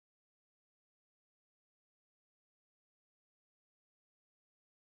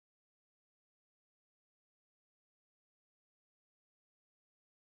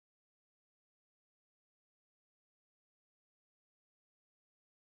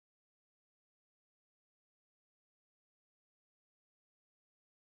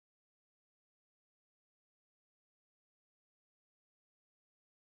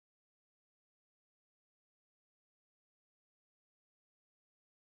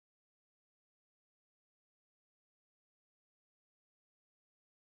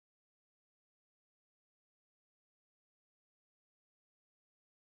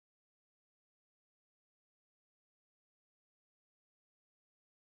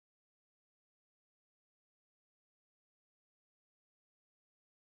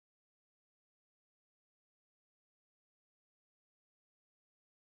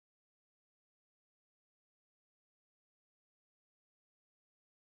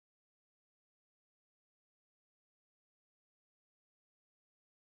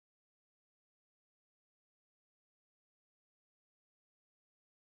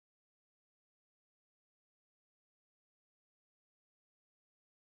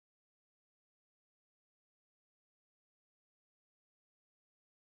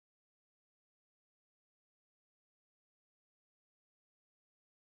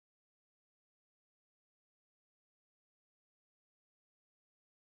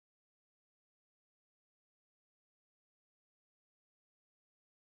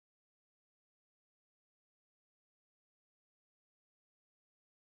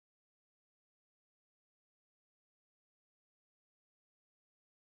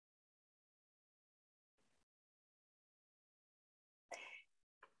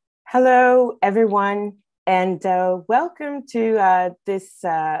Hello, everyone, and welcome to this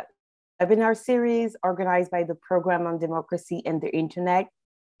webinar series organized by the Program on Democracy and the Internet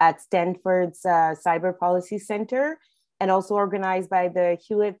at Stanford's Cyber Policy Center, and also organized by the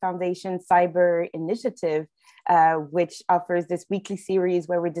Hewlett Foundation Cyber Initiative, which offers this weekly series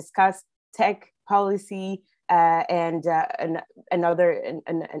where we discuss tech policy and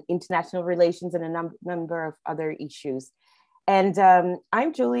international relations and a number of other issues. And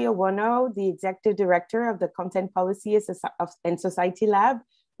I'm Julie Owono, the Executive Director of the Content Policy and Society Lab,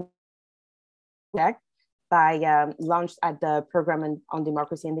 launched at the Program on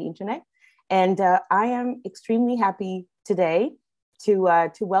Democracy and the Internet. And I am extremely happy today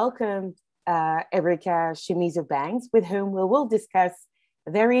to welcome Aerica Shimizu Banks, with whom we will discuss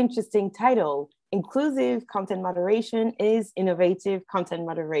a very interesting title: Inclusive Content Moderation is Innovative Content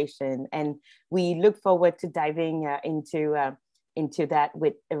Moderation. And we look forward to diving into that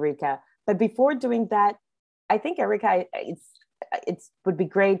with Aerica. But before doing that, I think, Aerica, it would be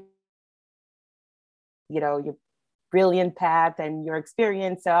great, your brilliant path and your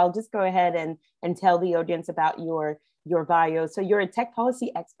experience. So I'll just go ahead and tell the audience about your bio. So you're a tech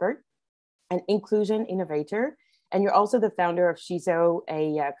policy expert, an inclusion innovator, and you're also the founder of Shimizu,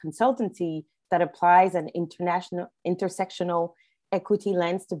 a consultancy that applies an intersectional equity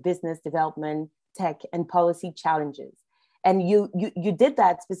lens to business development, tech, and policy challenges. And you did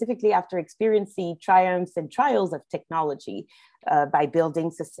that specifically after experiencing triumphs and trials of technology by building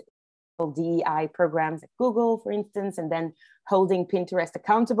successful DEI programs at Google, for instance, and then holding Pinterest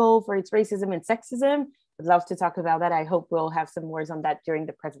accountable for its racism and sexism. I'd love to talk about that. I hope we'll have some words on that during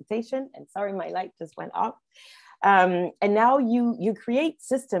the presentation. And sorry, my light just went off. And now you create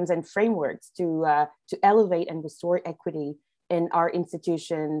systems and frameworks to elevate and restore equity in our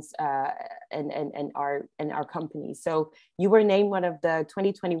institutions and our companies. So you were named one of the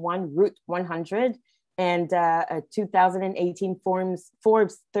 2021 Root 100 and a 2018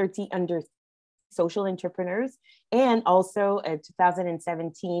 Forbes 30 Under Social Entrepreneurs, and also a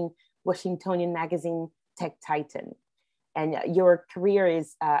 2017 Washingtonian Magazine Tech Titan. And your career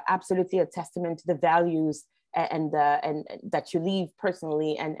is absolutely a testament to the values and that you leave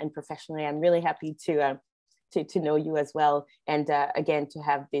personally and professionally. I'm really happy to know you as well, and again to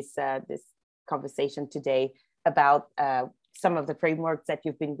have this conversation today about some of the frameworks that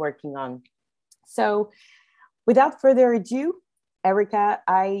you've been working on. So, without further ado, Aerica,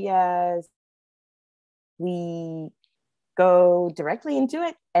 we go directly into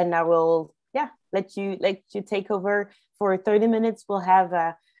it, and I will let you take over for 30 minutes. We'll have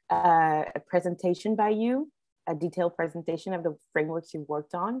a presentation by you, a detailed presentation of the frameworks you've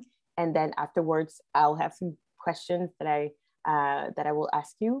worked on. And then afterwards, I'll have some questions that I will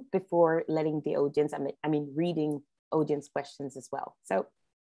ask you before letting the audience, reading audience questions as well. So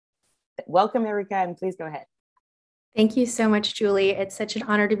welcome, Aerica, and please go ahead. Thank you so much, Julie. It's such an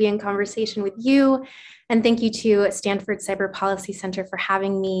honor to be in conversation with you. And thank you to Stanford Cyber Policy Center for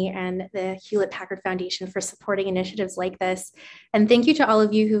having me, and the Hewlett-Packard Foundation for supporting initiatives like this. And thank you to all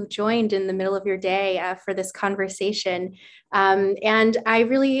of you who've joined in the middle of your day for this conversation. And I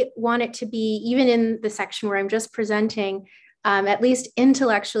really want it to be, even in the section where I'm just presenting, at least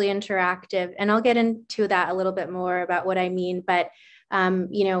intellectually interactive. And I'll get into that a little bit more about what I mean. But,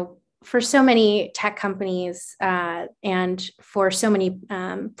 for so many tech companies and for so many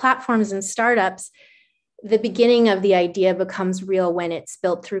platforms and startups, the beginning of the idea becomes real when it's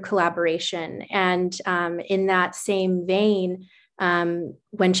built through collaboration. And in that same vein,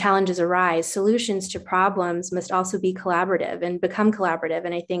 when challenges arise, solutions to problems must also be collaborative and become collaborative.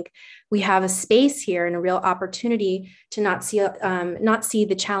 And I think we have a space here and a real opportunity to not see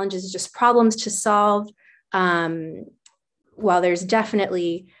the challenges as just problems to solve. While there's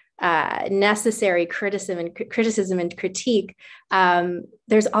definitely necessary criticism and critique,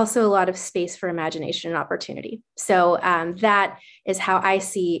 there's also a lot of space for imagination and opportunity. So that is how I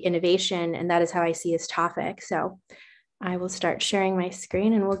see innovation, and that is how I see this topic. So I will start sharing my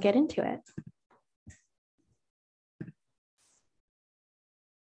screen and we'll get into it.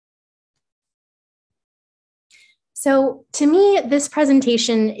 So to me, this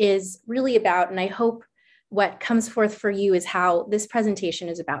presentation is really about, and I hope what comes forth for you is how this presentation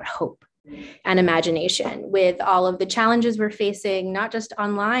is about hope and imagination, with all of the challenges we're facing, not just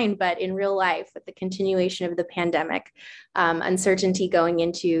online, but in real life, with the continuation of the pandemic, uncertainty going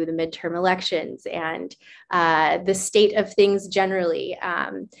into the midterm elections, and the state of things generally.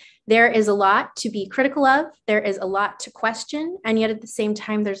 There is a lot to be critical of, there is a lot to question, and yet at the same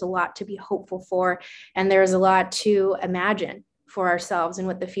time, there's a lot to be hopeful for, and there's a lot to imagine for ourselves and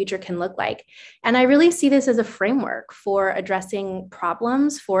what the future can look like. And I really see this as a framework for addressing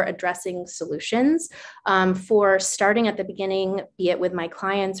problems, for addressing solutions, for starting at the beginning, be it with my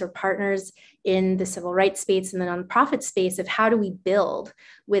clients or partners in the civil rights space and the nonprofit space, of how do we build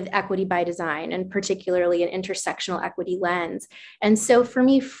with equity by design, and particularly an intersectional equity lens. And so for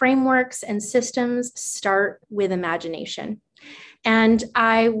me, frameworks and systems start with imagination. And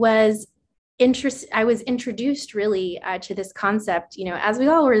I was introduced really to this concept, as we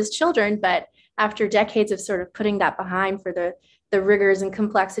all were as children, but after decades of sort of putting that behind for the rigors and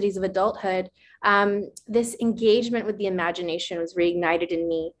complexities of adulthood, this engagement with the imagination was reignited in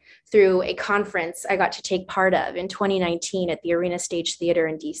me through a conference I got to take part of in 2019 at the Arena Stage Theater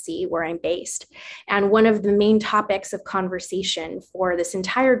in DC, where I'm based. And one of the main topics of conversation for this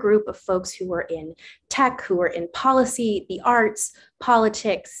entire group of folks who were in tech, who were in policy, the arts,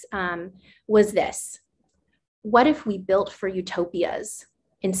 politics, was this: what if we built for utopias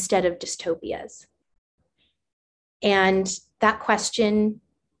instead of dystopias? And that question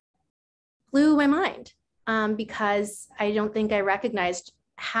blew my mind because I don't think I recognized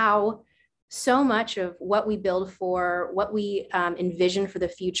how so much of what we build for, what we envision for the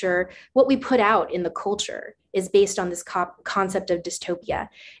future, what we put out in the culture is based on this concept of dystopia.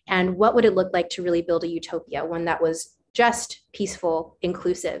 And what would it look like to really build a utopia, one that was just peaceful,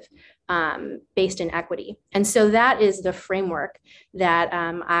 inclusive, based in equity? And so that is the framework that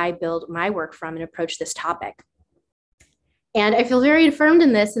I build my work from and approach this topic. And I feel very affirmed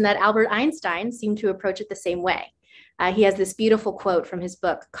in this, and that Albert Einstein seemed to approach it the same way. He has this beautiful quote from his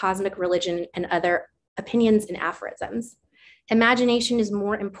book, Cosmic Religion and Other Opinions and Aphorisms. Imagination is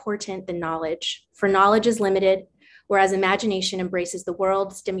more important than knowledge, for knowledge is limited, whereas imagination embraces the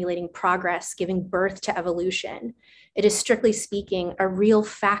world, stimulating progress, giving birth to evolution. It is, strictly speaking, a real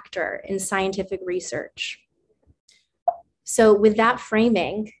factor in scientific research. So with that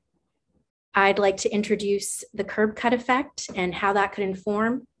framing, I'd like to introduce the curb cut effect and how that could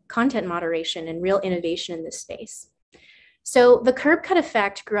inform content moderation and real innovation in this space. So the curb cut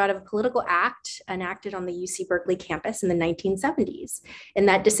effect grew out of a political act enacted on the UC Berkeley campus in the 1970s, in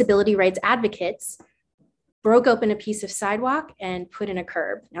that disability rights advocates broke open a piece of sidewalk and put in a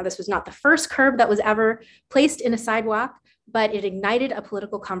curb. Now, this was not the first curb that was ever placed in a sidewalk, but it ignited a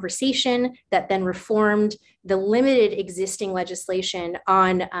political conversation that then reformed the limited existing legislation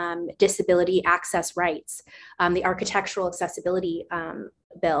on disability access rights, the Architectural Accessibility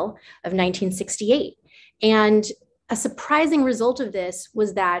Bill of 1968. And a surprising result of this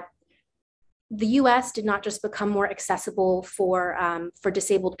was that the US did not just become more accessible for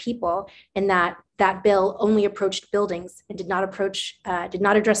disabled people, and that bill only approached buildings and did not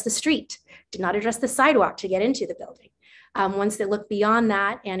address the street, did not address the sidewalk to get into the building. Once they looked beyond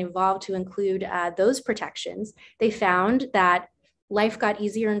that and evolved to include those protections, they found that life got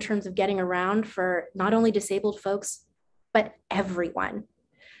easier in terms of getting around for not only disabled folks, but everyone.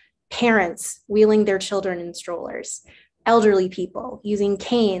 Parents wheeling their children in strollers, elderly people using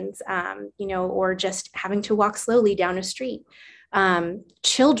canes, or just having to walk slowly down a street,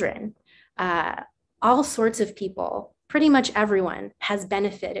 children, all sorts of people, pretty much everyone has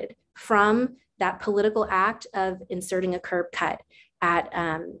benefited from that political act of inserting a curb cut at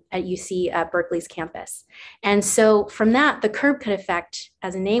UC Berkeley's campus. And so from that, the curb cut effect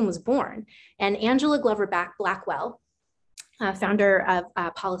as a name was born. And Angela Glover Blackwell, founder of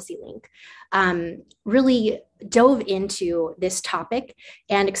PolicyLink, really dove into this topic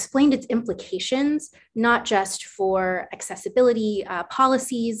and explained its implications, not just for accessibility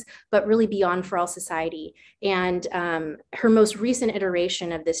policies, but really beyond for all society. And her most recent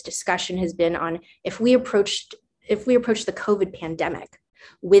iteration of this discussion has been on if we approach the COVID pandemic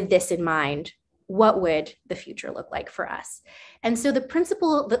with this in mind, what would the future look like for us? And so the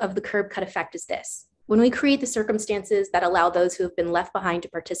principle of the curb cut effect is this: when we create the circumstances that allow those who have been left behind to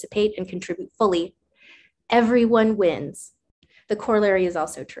participate and contribute fully, everyone wins. The corollary is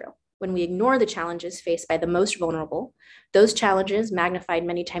also true. When we ignore the challenges faced by the most vulnerable, those challenges, magnified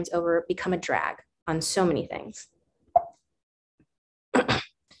many times over, become a drag on so many things.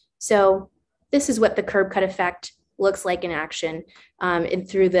 So this is what the curb cut effect looks like in action, and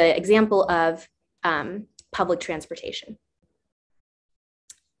through the example of public transportation.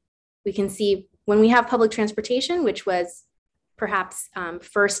 We can see when we have public transportation, which was perhaps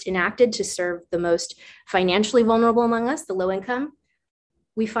first enacted to serve the most financially vulnerable among us, the low income,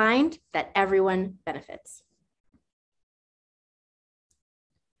 we find that everyone benefits.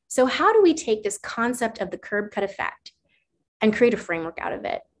 So how do we take this concept of the curb cut effect and create a framework out of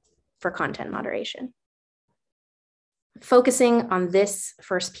it for content moderation? Focusing on this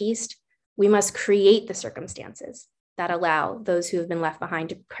first piece, we must create the circumstances. that allow those who have been left behind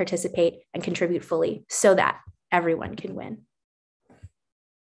to participate and contribute fully so that everyone can win.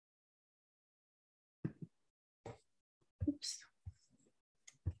 Oops.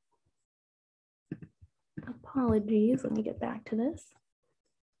 Apologies, let me get back to this.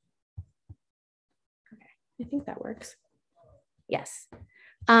 Okay, I think that works. Yes.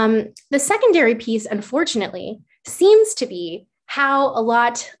 The secondary piece, unfortunately, seems to be how a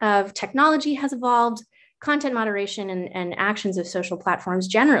lot of technology has evolved, content moderation and actions of social platforms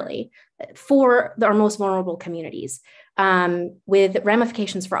generally for our most vulnerable communities, with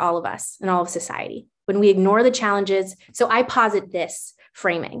ramifications for all of us and all of society. When we ignore the challenges, so I posit this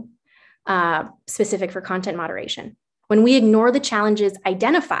framing specific for content moderation. When we ignore the challenges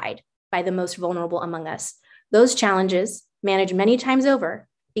identified by the most vulnerable among us, those challenges, managed many times over,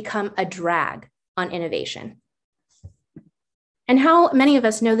 become a drag on innovation. And how many of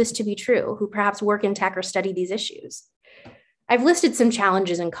us know this to be true, who perhaps work in tech or study these issues? I've listed some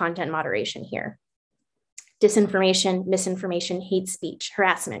challenges in content moderation here. Disinformation, misinformation, hate speech,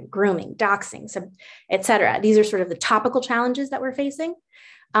 harassment, grooming, doxing, et cetera. These are sort of the topical challenges that we're facing.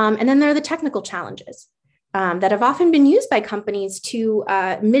 And then there are the technical challenges that have often been used by companies to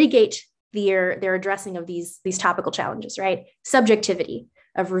mitigate their addressing of these topical challenges, right? Subjectivity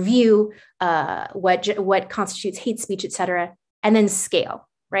of review, what constitutes hate speech, et cetera, and then scale,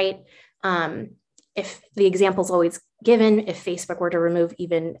 right? If the example is always given, if Facebook were to remove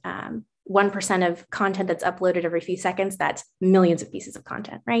even 1% of content that's uploaded every few seconds, that's millions of pieces of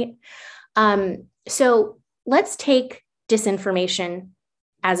content, right? So let's take disinformation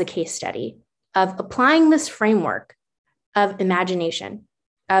as a case study of applying this framework of imagination,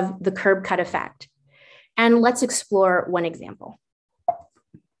 of the curb cut effect. And let's explore one example.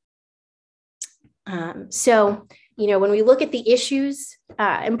 When we look at the issues,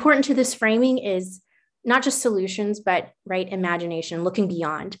 important to this framing is not just solutions, but imagination, looking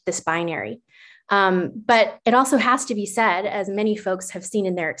beyond this binary. But it also has to be said, as many folks have seen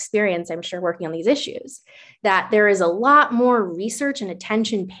in their experience, I'm sure, working on these issues, that there is a lot more research and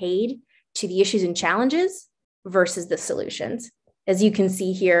attention paid to the issues and challenges versus the solutions. As you can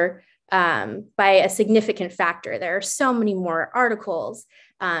see here, by a significant factor, there are so many more articles,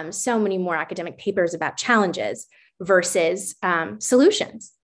 so many more academic papers about challenges versus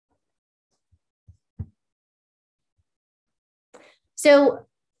solutions. So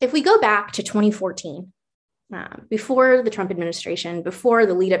if we go back to 2014, before the Trump administration, before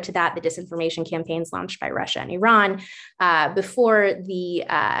the lead up to that, the disinformation campaigns launched by Russia and Iran, before the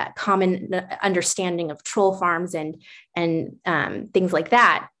common understanding of troll farms and things like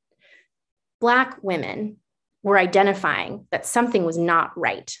that, Black women were identifying that something was not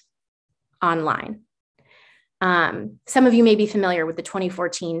right online. Some of you may be familiar with the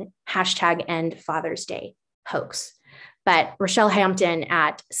 2014 #EndFathersDay hoax, but Rochelle Hampton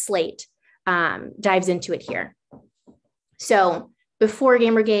at Slate dives into it here. So before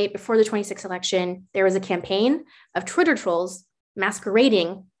Gamergate, before the 26th election, there was a campaign of Twitter trolls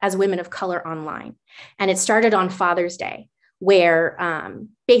masquerading as women of color online. And it started on Father's Day, where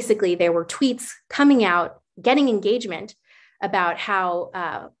basically there were tweets coming out, getting engagement about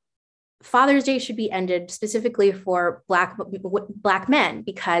how Father's Day should be ended specifically for Black men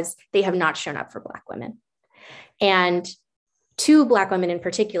because they have not shown up for Black women. And two Black women in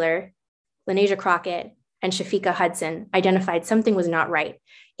particular, Lanesia Crockett and Shafika Hudson, identified something was not right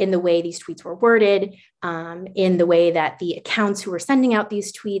in the way these tweets were worded, in the way that the accounts who were sending out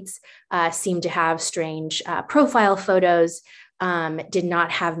these tweets seemed to have strange profile photos, did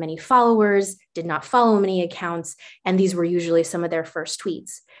not have many followers, did not follow many accounts, and these were usually some of their first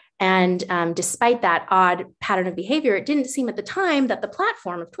tweets. And despite that odd pattern of behavior, it didn't seem at the time that the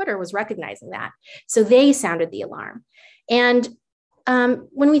platform of Twitter was recognizing that. So they sounded the alarm. And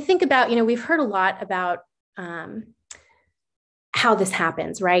when we think about, we've heard a lot about how this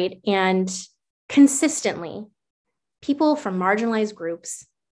happens, right? And consistently, people from marginalized groups,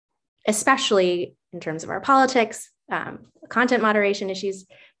 especially in terms of our politics, content moderation issues,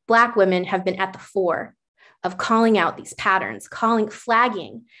 Black women have been at the fore of calling out these patterns,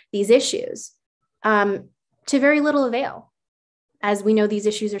 flagging these issues to very little avail, as we know these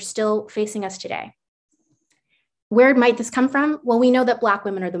issues are still facing us today. Where might this come from? Well, we know that Black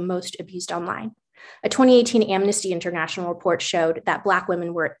women are the most abused online. A 2018 Amnesty International report showed that Black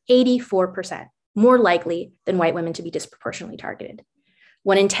women were 84% more likely than white women to be disproportionately targeted.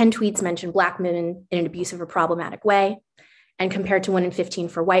 1 in 10 tweets mentioned Black women in an abusive or problematic way, and compared to 1 in 15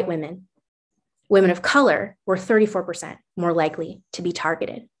 for white women, women of color were 34% more likely to be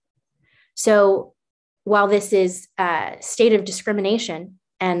targeted. So while this is a state of discrimination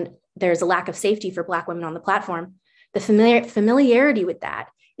and there's a lack of safety for Black women on the platform, The familiarity with that,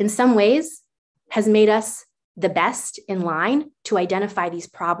 in some ways, has made us the best in line to identify these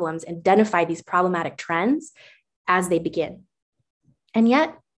problems, identify these problematic trends as they begin. And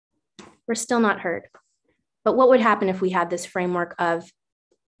yet, we're still not heard. But what would happen if we had this framework of,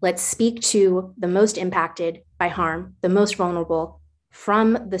 let's speak to the most impacted by harm, the most vulnerable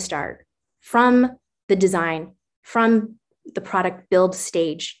from the start, from the design, from the product build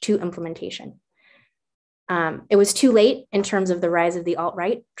stage to implementation. It was too late in terms of the rise of the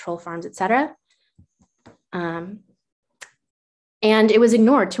alt-right, troll farms, et cetera. And it was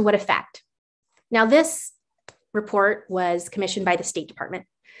ignored. To what effect? Now, this report was commissioned by the State Department,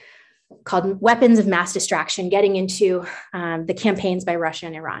 called Weapons of Mass Distraction, getting into the campaigns by Russia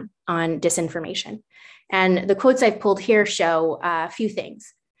and Iran on disinformation. And the quotes I've pulled here show a few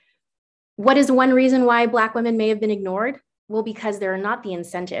things. What is one reason why Black women may have been ignored? Well, because there are not the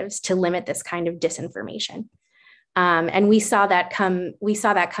incentives to limit this kind of disinformation. And we saw that come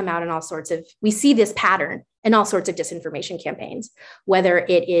out in all sorts of, we see this pattern in all sorts of disinformation campaigns, whether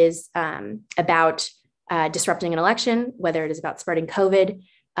it is about disrupting an election, whether it is about spreading COVID,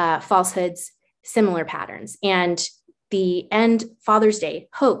 falsehoods, similar patterns. And the End Father's Day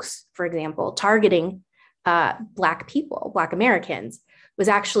hoax, for example, targeting Black people, Black Americans, was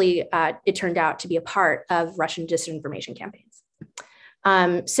actually, it turned out to be a part of Russian disinformation campaigns.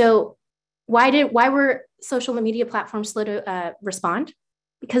 So why were social media platforms slow to respond?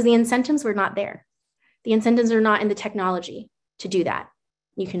 Because the incentives were not there. The incentives are not in the technology to do that.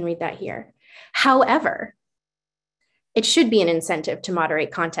 You can read that here. However, it should be an incentive to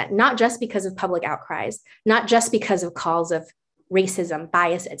moderate content, not just because of public outcries, not just because of calls of racism,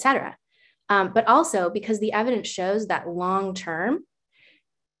 bias, et cetera, but also because the evidence shows that long-term,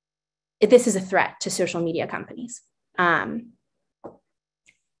 this is a threat to social media companies. And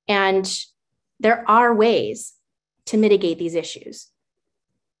there are ways to mitigate these issues,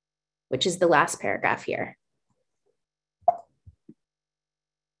 which is the last paragraph here.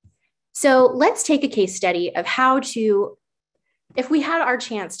 So let's take a case study of how to, if we had our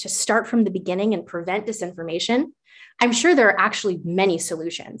chance to start from the beginning and prevent disinformation, I'm sure there are actually many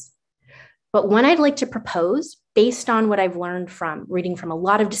solutions. But one I'd like to propose, based on what I've learned from reading from a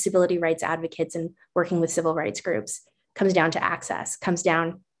lot of disability rights advocates and working with civil rights groups, comes down to access, comes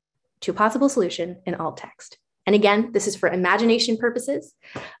down to a possible solution in alt text. And again, this is for imagination purposes.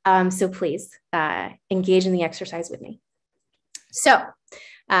 So please engage in the exercise with me. So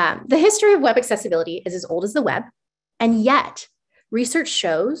the history of web accessibility is as old as the web, and yet research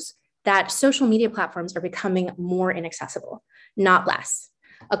shows that social media platforms are becoming more inaccessible, not less.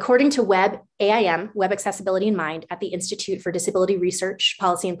 According to WebAIM, Web Accessibility in Mind at the Institute for Disability Research,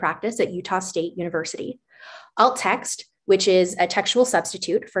 Policy and Practice at Utah State University, alt text, which is a textual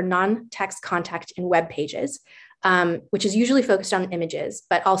substitute for non-text content in web pages, which is usually focused on images,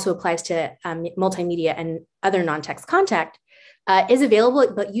 but also applies to multimedia and other non-text content, is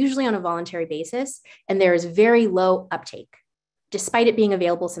available, but usually on a voluntary basis, and there is very low uptake, despite it being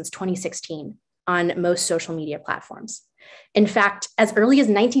available since 2016 on most social media platforms. In fact, as early as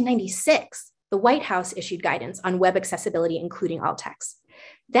 1996, the White House issued guidance on web accessibility, including alt text.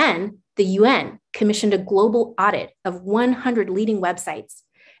 Then the UN commissioned a global audit of 100 leading websites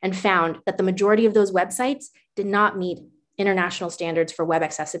and found that the majority of those websites did not meet international standards for web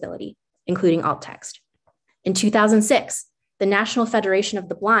accessibility, including alt text. In 2006, the National Federation of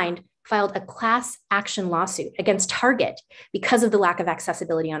the Blind filed a class action lawsuit against Target because of the lack of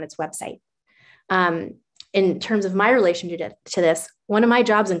accessibility on its website. In terms of my relationship to this, one of my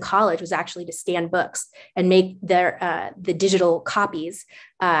jobs in college was actually to scan books and make the digital copies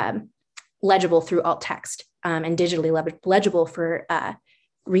legible through alt text and digitally legible for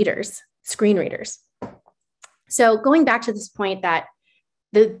readers, screen readers. So going back to this point that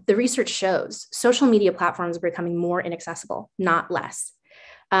the research shows social media platforms are becoming more inaccessible, not less.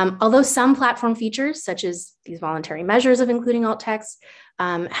 Although some platform features, such as these voluntary measures of including alt text,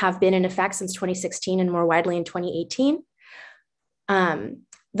 have been in effect since 2016 and more widely in 2018,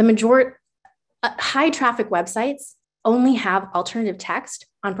 the majority, high traffic websites only have alternative text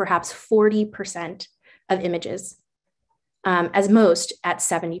on perhaps 40% of images, as most at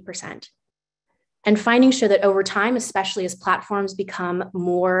 70%. And findings show that over time, especially as platforms become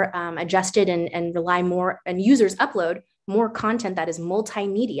more adjusted and rely more, and users upload more content that is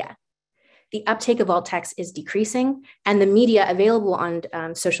multimedia, the uptake of alt text is decreasing, and the media available on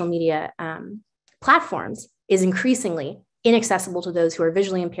social media platforms is increasingly inaccessible to those who are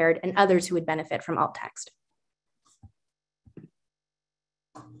visually impaired and others who would benefit from alt text.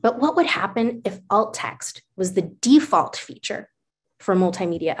 But what would happen if alt text was the default feature for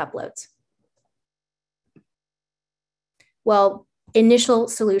multimedia uploads? Well, initial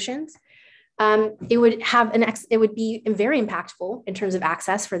solutions, it would be very impactful in terms of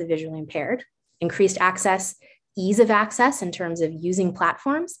access for the visually impaired, increased access, ease of access in terms of using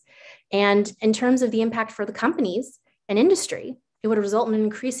platforms, and in terms of the impact for the companies and industry, it would result in an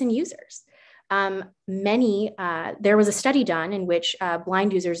increase in users. There was a study done in which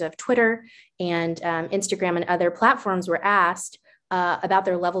blind users of Twitter and Instagram and other platforms were asked about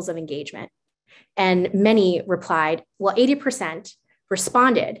their levels of engagement. And many replied, well, 80%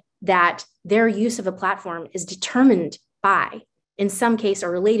 responded that their use of a platform is determined by, in some case,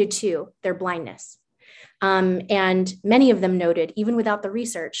 or related to their blindness. And many of them noted, even without the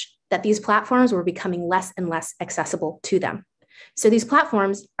research, that these platforms were becoming less and less accessible to them. So these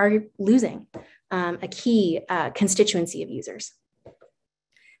platforms are losing a key constituency of users.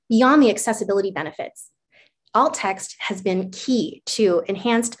 Beyond the accessibility benefits, alt text has been key to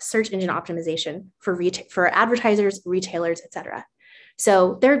enhanced search engine optimization for advertisers, retailers, et cetera.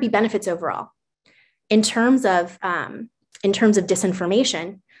 So there would be benefits overall. In terms of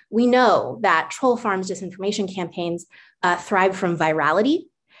disinformation, we know that troll farms disinformation campaigns thrive from virality,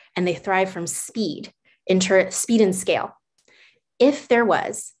 and they thrive from speed and scale. If there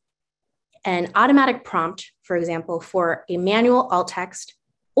was an automatic prompt, for example, for a manual alt text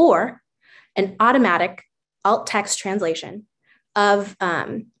or an automatic alt text translation of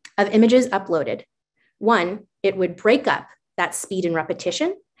images uploaded, one, it would break up that speed and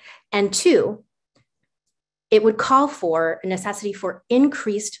repetition, and two, it would call for a necessity for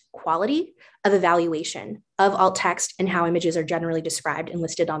increased quality of evaluation of alt text and how images are generally described and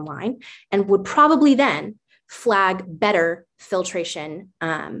listed online, and would probably then flag better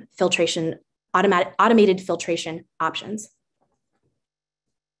automated filtration options.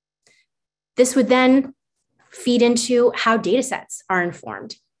 This would then feed into how data sets are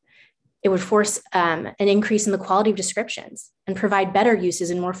informed. It would force an increase in the quality of descriptions and provide better uses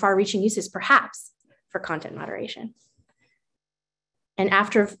and more far-reaching uses, perhaps, for content moderation. And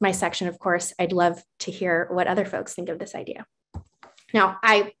after my section, of course, I'd love to hear what other folks think of this idea. Now,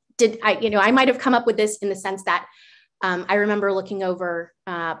 I might have come up with this in the sense that I remember looking over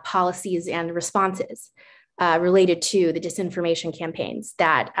policies and responses related to the disinformation campaigns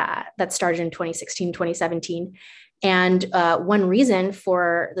that started in 2016, 2017. And one reason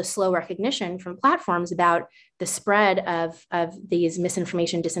for the slow recognition from platforms about the spread of these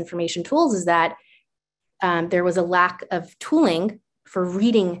misinformation, disinformation tools is that there was a lack of tooling for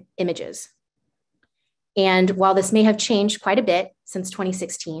reading images. And while this may have changed quite a bit since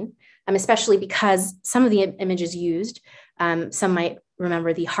 2016, especially because some of the images used, some might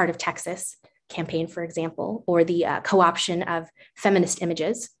remember the Heart of Texas campaign, for example, or the co-option of feminist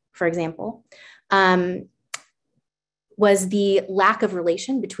images, for example, was the lack of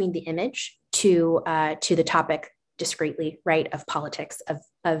relation between the image to the topic discreetly, right, of politics,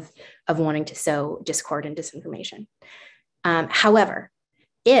 of wanting to sow discord and disinformation. However,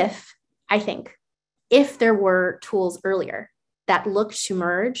 if there were tools earlier that looked to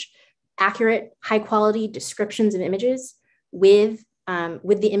merge accurate, high quality descriptions of images with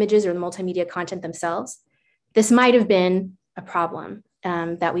the images or the multimedia content themselves, this might have been a problem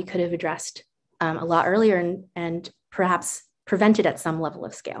that we could have addressed a lot earlier and perhaps prevented at some level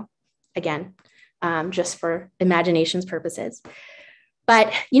of scale. Again, just for imagination's purposes.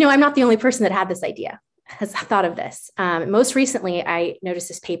 But, I'm not the only person that had this idea, has thought of this. Most recently, I noticed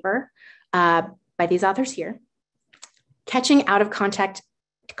this paper by these authors here, Catching Out of Context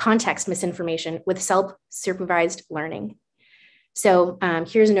Misinformation with Self-Supervised Learning. So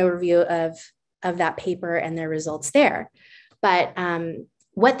here's an overview of that paper and their results there. But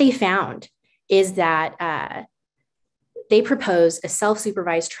what they found is that they proposed a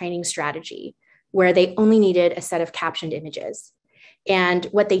self-supervised training strategy where they only needed a set of captioned images. And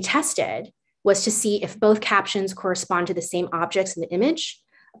what they tested was to see if both captions correspond to the same objects in the image,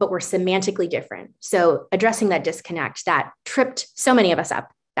 but were semantically different. So addressing that disconnect that tripped so many of us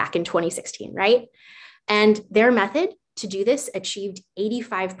up back in 2016, right? And their method to do this achieved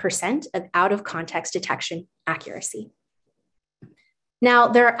 85% of out-of-context detection accuracy. Now,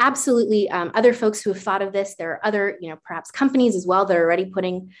 there are absolutely other folks who have thought of this. There are other, perhaps companies as well that are already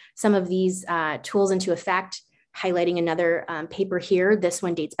putting some of these tools into effect, highlighting another paper here. This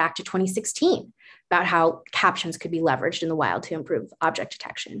one dates back to 2016 about how captions could be leveraged in the wild to improve object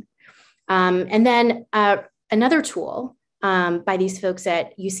detection. And then another tool by these folks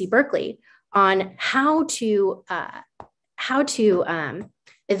at UC Berkeley on how to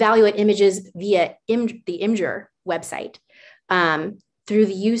evaluate images via the Imgur website through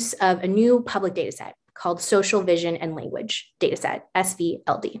the use of a new public data set called Social Vision and Language Dataset,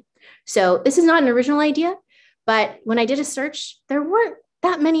 SVLD. So this is not an original idea, But when I did a search, there weren't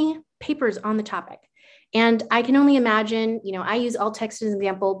that many papers on the topic. And I can only imagine, I use alt text as an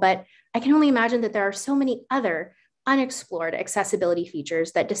example, but I can only imagine that there are so many other unexplored accessibility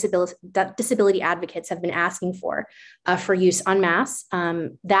features that disability advocates have been asking for use en masse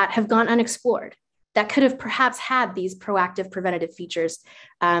that have gone unexplored, that could have perhaps had these proactive preventative features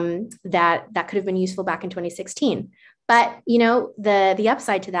that could have been useful back in 2016. But the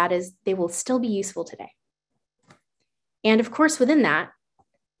upside to that is they will still be useful today. And of course, within that,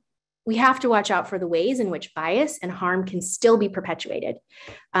 we have to watch out for the ways in which bias and harm can still be perpetuated.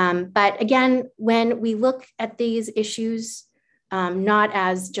 But again, when we look at these issues, not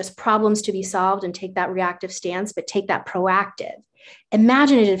as just problems to be solved and take that reactive stance, but take that proactive,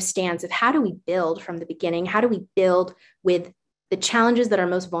 imaginative stance of how do we build from the beginning? How do we build with the challenges that our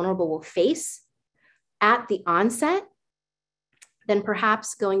most vulnerable will face at the onset, then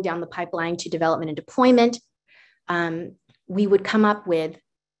perhaps going down the pipeline to development and deployment, we would come up with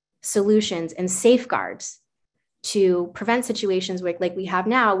solutions and safeguards to prevent situations like we have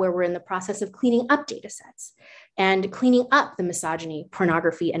now, where we're in the process of cleaning up data sets and cleaning up the misogyny,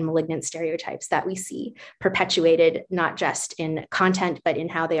 pornography, and malignant stereotypes that we see perpetuated, not just in content, but in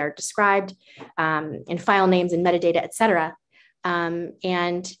how they are described, in file names and metadata, et cetera.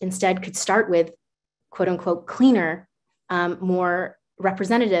 And instead could start with quote unquote cleaner, more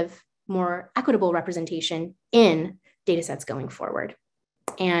representative, more equitable representation in data sets going forward.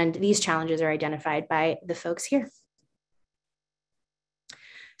 And these challenges are identified by the folks here.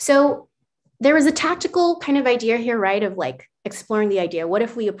 So there was a tactical kind of idea here, right, of like exploring the idea, what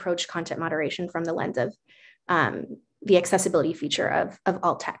if we approach content moderation from the lens of the accessibility feature of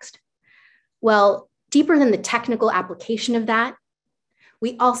alt text? Well, deeper than the technical application of that,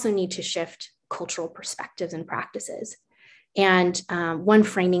 we also need to shift cultural perspectives and practices. And one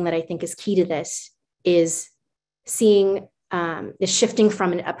framing that I think is key to this is shifting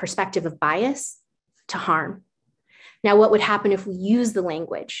from a perspective of bias to harm. Now, what would happen if we use the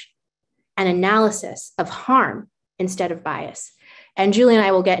language and analysis of harm instead of bias? And Julie and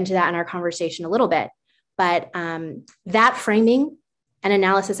I will get into that in our conversation a little bit, but that framing and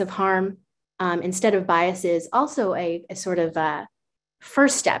analysis of harm instead of bias is also a sort of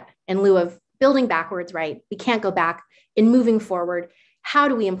first step in lieu of building backwards, right? We can't go back. In moving forward, how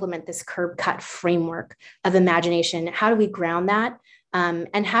do we implement this curb cut framework of imagination? How do we ground that?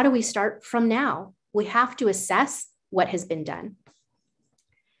 And how do we start from now? We have to assess what has been done.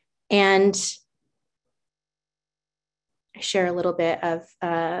 And I share a little bit of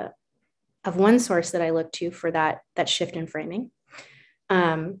one source that I look to for that shift in framing.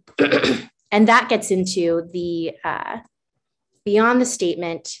 And that gets into the beyond the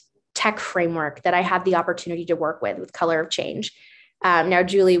statement tech framework that I had the opportunity to work with Color of Change. Now,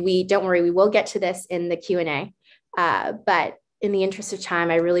 Julie, don't worry, we will get to this in the Q&A, but in the interest of time,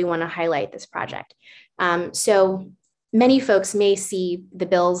 I really want to highlight this project. So many folks may see the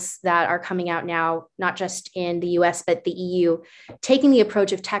bills that are coming out now, not just in the US, but the EU, taking the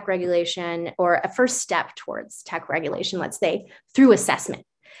approach of tech regulation, or a first step towards tech regulation, let's say, through assessment.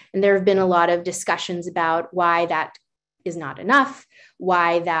 And there have been a lot of discussions about why that is not enough,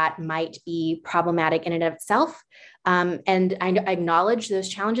 why that might be problematic in and of itself. And I acknowledge those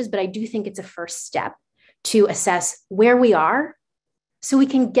challenges, but I do think it's a first step to assess where we are so we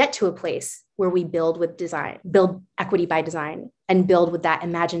can get to a place where we build with design, build equity by design, and build with that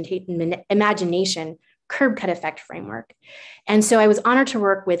imagination curb cut effect framework. And so I was honored to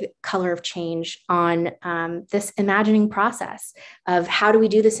work with Color of Change on this imagining process of how do we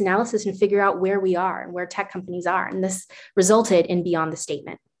do this analysis and figure out where we are and where tech companies are. And this resulted in Beyond the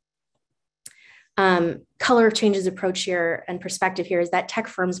Statement. Color of Change's approach here and perspective here is that tech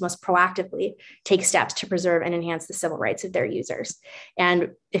firms must proactively take steps to preserve and enhance the civil rights of their users.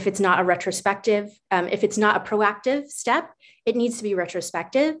 And if it's not a proactive step, it needs to be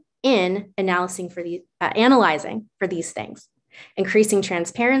retrospective in analyzing for these things, increasing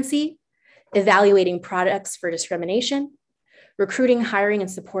transparency, evaluating products for discrimination, recruiting, hiring, and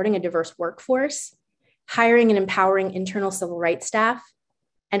supporting a diverse workforce, hiring and empowering internal civil rights staff,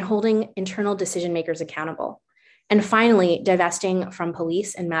 and holding internal decision makers accountable. And finally, divesting from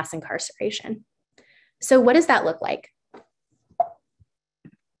police and mass incarceration. So what does that look like?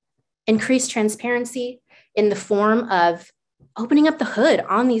 Increased transparency in the form of opening up the hood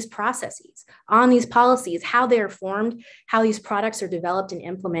on these processes, on these policies, how they are formed, how these products are developed and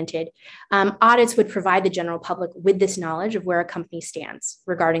implemented. Audits would provide the general public with this knowledge of where a company stands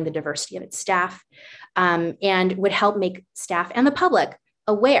regarding the diversity of its staff, and would help make staff and the public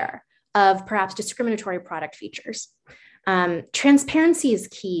aware of perhaps discriminatory product features. Transparency is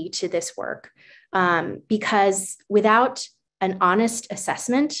key to this work. because without an honest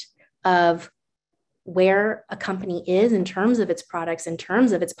assessment of where a company is in terms of its products, in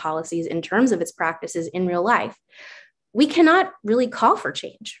terms of its policies, in terms of its practices in real life, we cannot really call for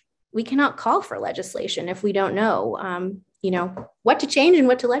change. We cannot call for legislation if we don't know, what to change and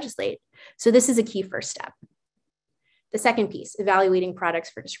what to legislate. So this is a key first step. The second piece, evaluating products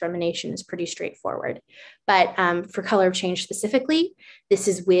for discrimination, is pretty straightforward. But for color of change specifically, this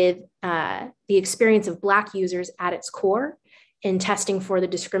is with the experience of Black users at its core in testing for the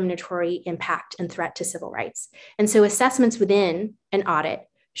discriminatory impact and threat to civil rights. And so assessments within an audit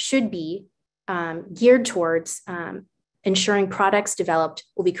should be geared towards ensuring products developed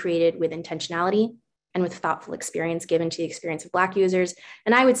will be created with intentionality and with thoughtful experience given to the experience of Black users.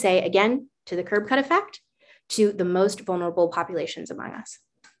 And I would say, again, to the curb cut effect, to the most vulnerable populations among us.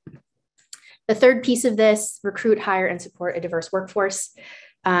 The third piece of this, recruit, hire, and support a diverse workforce.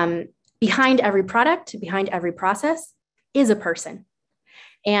 Behind every product, behind every process is a person.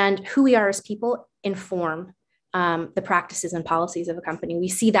 And who we are as people inform the practices and policies of a company. We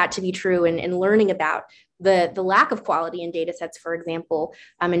see that to be true in learning about the lack of quality in data sets, for example,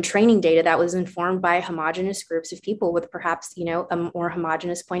 in training data that was informed by homogenous groups of people with perhaps, a more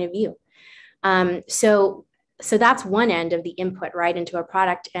homogenous point of view. So that's one end of the input, right, into a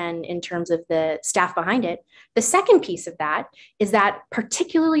product and in terms of the staff behind it. The second piece of that is that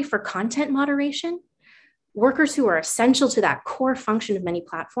particularly for content moderation, workers who are essential to that core function of many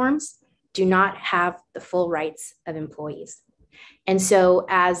platforms do not have the full rights of employees. And so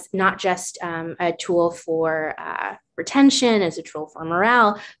as not just a tool for retention, as a tool for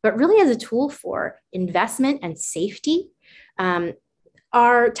morale, but really as a tool for investment and safety,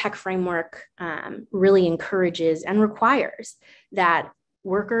 our tech framework really encourages and requires that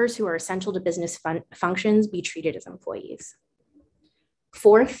workers who are essential to business functions be treated as employees.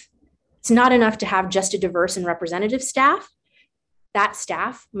 Fourth, it's not enough to have just a diverse and representative staff. That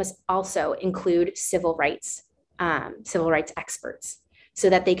staff must also include civil rights experts so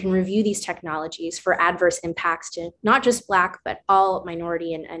that they can review these technologies for adverse impacts to not just Black, but all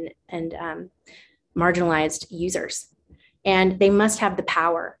minority and marginalized users. And they must have the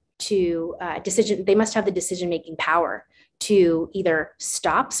power to they must have the decision-making power to either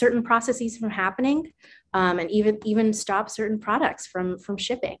stop certain processes from happening and even stop certain products from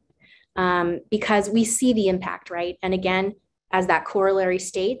shipping. Because we see the impact, right? And again, as that corollary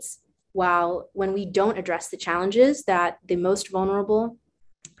states, when we don't address the challenges that the most vulnerable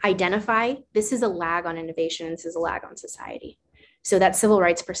identify, this is a lag on innovation, and this is a lag on society. So that civil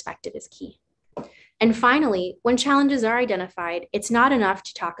rights perspective is key. And finally, when challenges are identified, it's not enough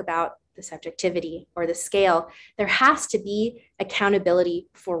to talk about the subjectivity or the scale. There has to be accountability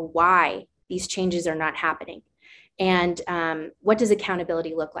for why these changes are not happening. And what does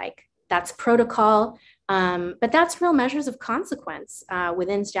accountability look like? That's protocol, but that's real measures of consequence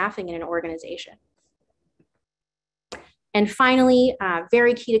within staffing in an organization. And finally,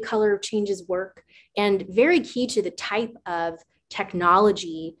 very key to color of changes work and very key to the type of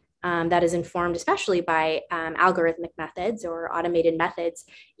technology that is informed, especially by algorithmic methods or automated methods,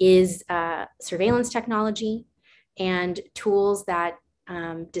 is surveillance technology and tools that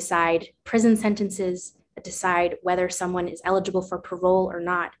decide prison sentences, that decide whether someone is eligible for parole or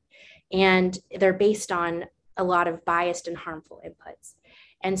not. And they're based on a lot of biased and harmful inputs.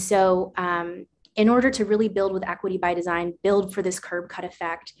 And so in order to really build with equity by design, build for this curb cut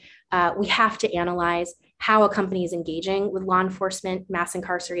effect, we have to analyze how a company is engaging with law enforcement, mass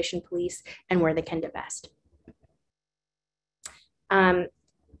incarceration police, and where they can divest. I'm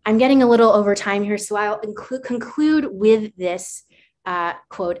getting a little over time here, so I'll conclude with this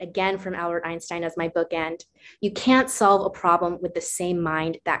quote again from Albert Einstein as my bookend. You can't solve a problem with the same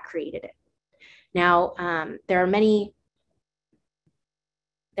mind that created it. Now, there are many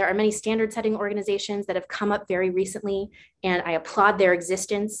standard setting organizations that have come up very recently, and I applaud their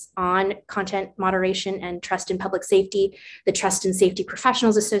existence on content moderation and trust in public safety. The Trust and Safety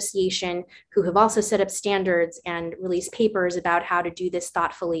Professionals Association, who have also set up standards and released papers about how to do this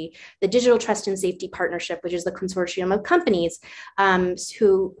thoughtfully. The Digital Trust and Safety Partnership, which is the consortium of companies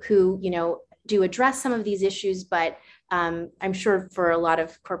who do address some of these issues, but I'm sure for a lot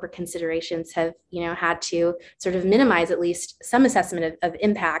of corporate considerations have had to sort of minimize at least some assessment of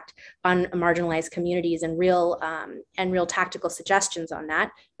impact on marginalized communities and real tactical suggestions on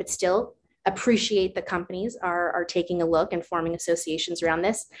that, but still appreciate the companies are taking a look and forming associations around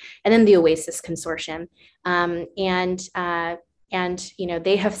this. And then the Oasis Consortium. And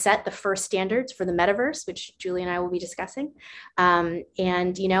they have set the first standards for the metaverse, which Julie and I will be discussing.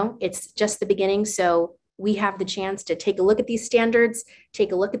 It's just the beginning. So we have the chance to take a look at these standards,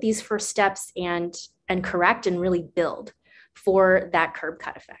 take a look at these first steps, and correct and really build for that curb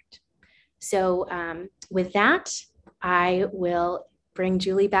cut effect. So with that, I will bring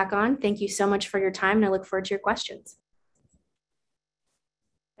Julie back on. Thank you so much for your time, and I look forward to your questions.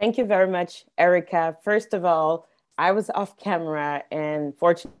 Thank you very much, Aerica. First of all, I was off camera, and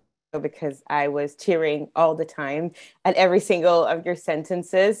fortunately, because I was cheering all the time at every single of your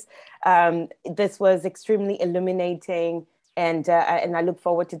sentences. This was extremely illuminating, and I look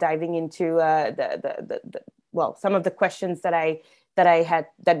forward to diving into some of the questions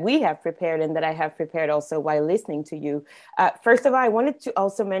that we have prepared and that I have prepared also while listening to you. First of all, I wanted to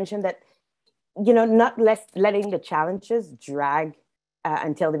also mention that, not letting the challenges drag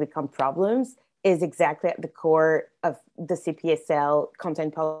until they become problems is exactly at the core of the CPSL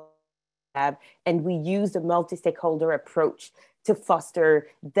content policy lab. And we use a multi-stakeholder approach to foster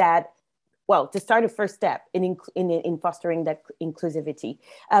that, to start a first step in fostering that inclusivity.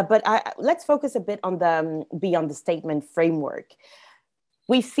 But let's focus a bit on the beyond the statement framework.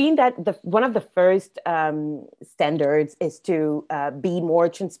 We've seen that one of the first standards is to be more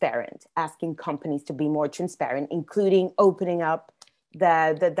transparent, asking companies to be more transparent, including opening up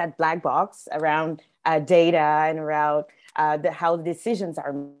that black box around data and around how the decisions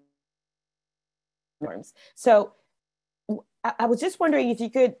are norms. So I was just wondering if you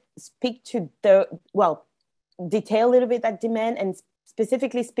could speak to detail a little bit that demand and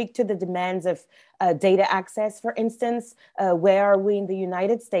specifically speak to the demands of data access, for instance. Where are we in the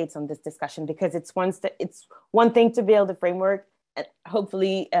United States on this discussion? Because it's one thing to build a framework and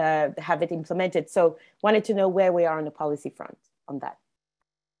hopefully have it implemented. So wanted to know where we are on the policy front on that.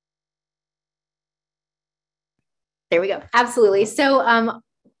 There we go. Absolutely. So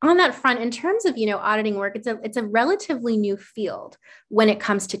on that front, in terms of auditing work, it's a relatively new field when it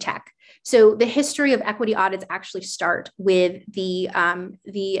comes to tech. So the history of equity audits actually start with the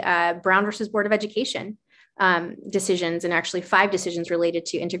Brown versus Board of Education decisions, and actually 5 decisions related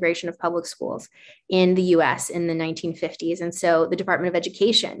to integration of public schools in the US in the 1950s. And so the Department of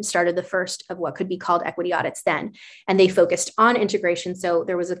Education started the first of what could be called equity audits then, and they focused on integration. So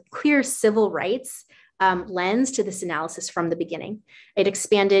there was a clear civil rights lens to this analysis from the beginning. It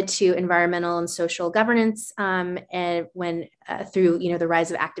expanded to environmental and social governance, and through the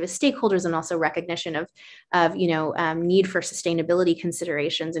rise of activist stakeholders, and also recognition of need for sustainability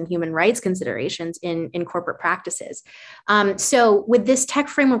considerations and human rights considerations in corporate practices. So with this tech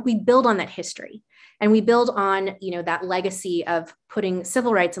framework, we build on that history. And we build on, that legacy of putting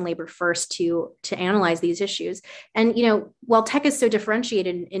civil rights and labor first to analyze these issues. And, while tech is so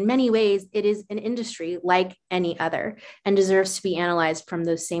differentiated in many ways, it is an industry like any other and deserves to be analyzed from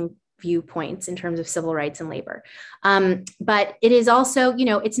those same viewpoints in terms of civil rights and labor. But it is also,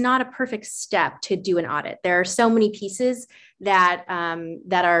 it's not a perfect step to do an audit. There are so many pieces that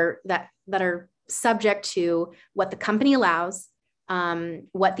are subject to what the company allows,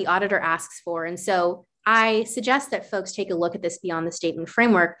 what the auditor asks for. And so I suggest that folks take a look at this beyond the statement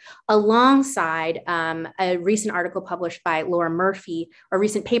framework alongside a recent article published by Laura Murphy, or a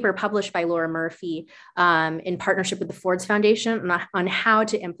recent paper published by Laura Murphy in partnership with the Ford's Foundation on how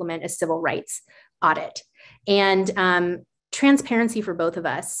to implement a civil rights audit. And transparency for both of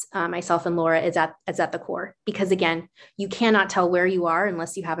us, myself and Laura, is at the core, because again, you cannot tell where you are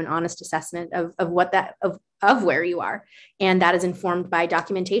unless you have an honest assessment of where you are. And that is informed by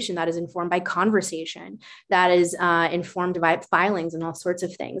documentation, that is informed by conversation, that is informed by filings and all sorts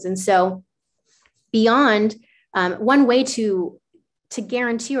of things. And so beyond, one way to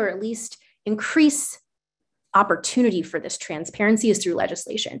guarantee or at least increase opportunity for this transparency is through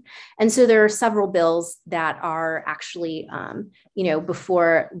legislation. And so there are several bills that are actually,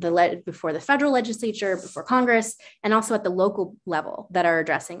 before the federal legislature, before Congress, and also at the local level that are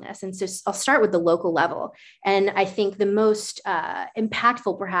addressing this. And so I'll start with the local level. And I think the most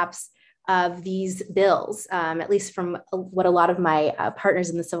impactful, perhaps, of these bills, at least from what a lot of my partners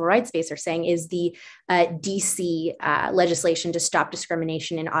in the civil rights space are saying, is the DC legislation to stop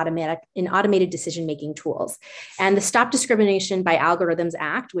discrimination in automated decision-making tools. And the Stop Discrimination by Algorithms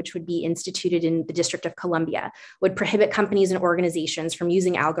Act, which would be instituted in the District of Columbia, would prohibit companies and organizations from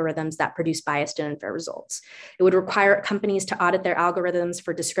using algorithms that produce biased and unfair results. It would require companies to audit their algorithms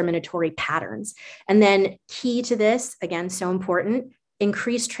for discriminatory patterns. And then key to this, again, so important,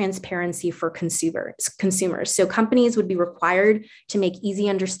 increase transparency for consumers. So companies would be required to make easy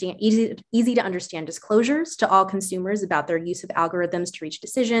to understand disclosures to all consumers about their use of algorithms to reach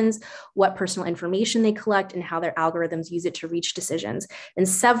decisions, what personal information they collect, and how their algorithms use it to reach decisions. And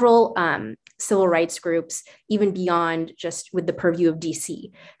several civil rights groups, even beyond just with the purview of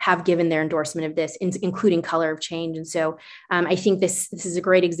DC, have given their endorsement of this, including Color of Change. And so I think this is a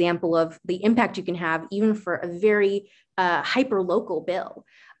great example of the impact you can have even for a very hyper-local bill.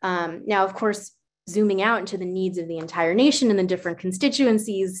 Now, of course, zooming out into the needs of the entire nation and the different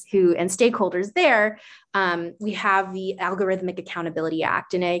constituencies and stakeholders there, we have the Algorithmic Accountability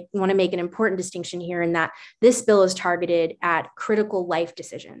Act. And I want to make an important distinction here in that this bill is targeted at critical life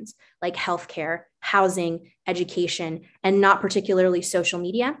decisions like healthcare, housing, education, and not particularly social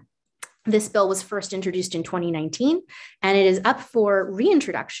media. This bill was first introduced in 2019, and it is up for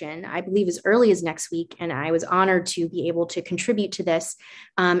reintroduction, I believe, as early as next week. And I was honored to be able to contribute to this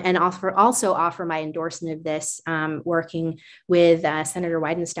and also offer my endorsement of this, working with Senator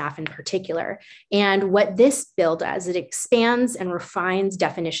Wyden's staff in particular. And what this bill does, it expands and refines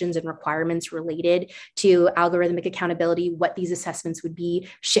definitions and requirements related to algorithmic accountability, what these assessments would be,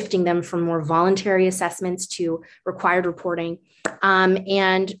 shifting them from more voluntary assessments to required reporting.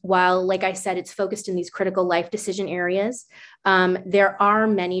 And while, like I said, it's focused in these critical life decision areas, there are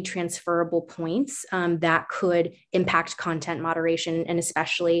many transferable points that could impact content moderation, and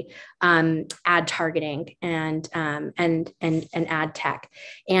especially ad targeting and ad tech.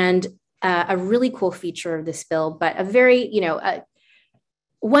 And a really cool feature of this bill, but a very,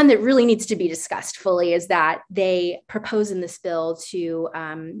 one that really needs to be discussed fully, is that they propose in this bill to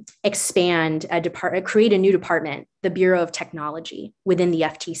expand create a new department, the Bureau of Technology within the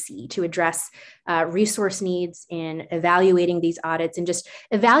FTC, to address resource needs in evaluating these audits and just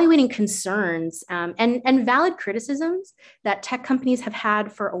evaluating concerns and valid criticisms that tech companies have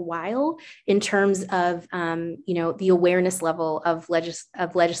had for a while in terms of the awareness level of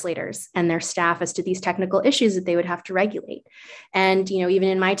legislators and their staff as to these technical issues that they would have to regulate. And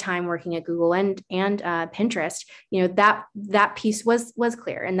even in my time working at Google and Pinterest, that piece was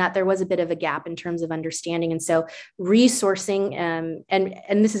clear, and that there was a bit of a gap in terms of understanding. And so resourcing,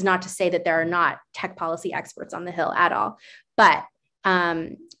 and this is not to say that there are not tech policy experts on the Hill at all, but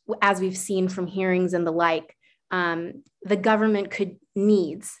as we've seen from hearings and the like, the government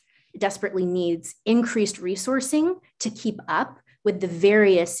desperately needs increased resourcing to keep up with the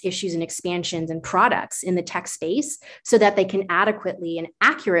various issues and expansions and products in the tech space so that they can adequately and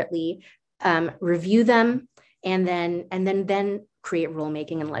accurately review them and then create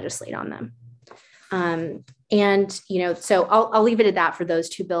rulemaking and legislate on them. So I'll leave it at that for those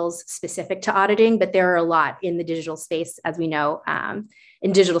two bills specific to auditing, but there are a lot in the digital space, as we know,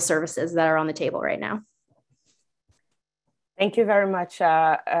 in digital services that are on the table right now. Thank you very much,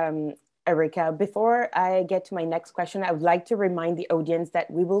 Aerica. Before I get to my next question, I would like to remind the audience that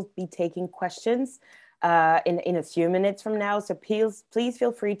we will be taking questions in a few minutes from now. So please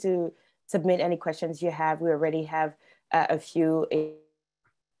feel free to submit any questions you have. We already have a few.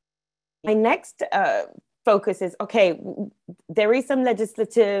 My next focus is, okay, there is some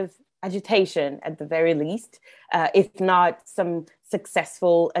legislative agitation at the very least, if not some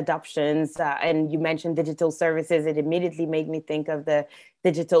successful adoptions. And you mentioned digital services. It immediately made me think of the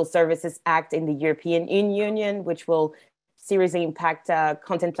Digital Services Act in the European Union, which will seriously impact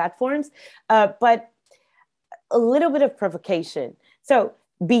content platforms. But a little bit of provocation. So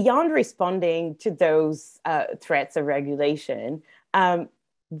beyond responding to those threats of regulation,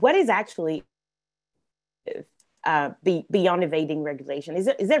 what is actually beyond evading regulation?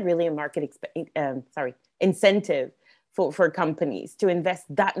 Is there really a market incentive for companies to invest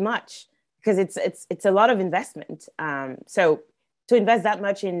that much? Because it's a lot of investment. So to invest that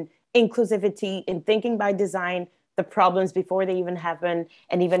much in inclusivity, in thinking by design, the problems before they even happen,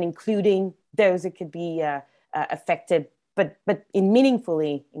 and even including those that could be affected, but in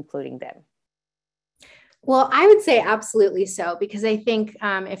meaningfully including them. Well, I would say absolutely so, because I think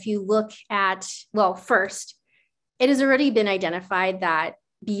if you look at, first, it has already been identified that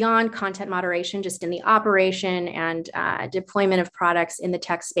beyond content moderation, just in the operation and deployment of products in the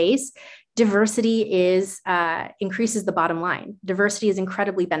tech space, diversity increases the bottom line. Diversity is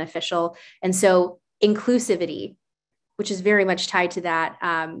incredibly beneficial. And so inclusivity, which is very much tied to that,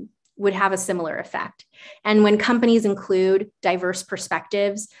 would have a similar effect. And when companies include diverse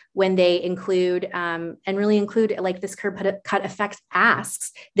perspectives, when they include and really include, like this curb cut effect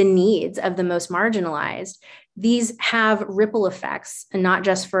asks the needs of the most marginalized, these have ripple effects, and not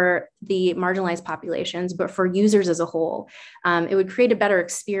just for the marginalized populations, but for users as a whole. It would create a better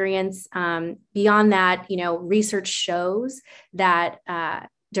experience. Beyond that, research shows that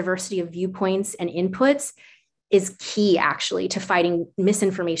diversity of viewpoints and inputs is key actually to fighting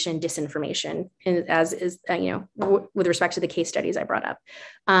misinformation, disinformation, and as is, with respect to the case studies I brought up,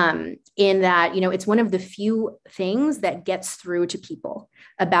 in that, it's one of the few things that gets through to people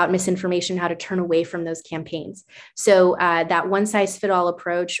about misinformation, how to turn away from those campaigns. So that one size fit all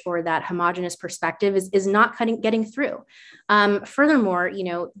approach or that homogenous perspective is not getting through. Furthermore,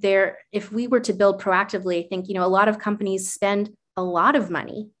 if we were to build proactively, I think, a lot of companies spend a lot of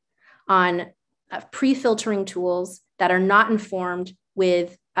money on pre-filtering tools that are not informed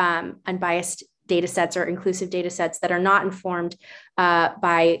with unbiased data sets or inclusive data sets that are not informed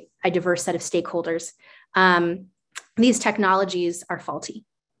by a diverse set of stakeholders. These technologies are faulty.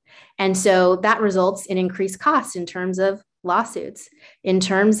 And so that results in increased costs in terms of lawsuits, in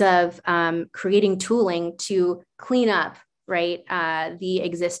terms of creating tooling to clean up the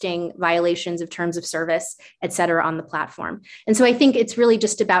existing violations of terms of service, et cetera, on the platform. And so I think it's really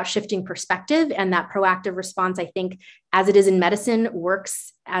just about shifting perspective, and that proactive response, I think, as it is in medicine,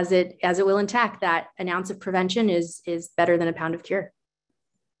 works as it will in tech. That an ounce of prevention is better than a pound of cure.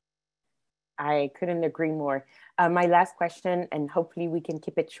 I couldn't agree more. My last question, and hopefully we can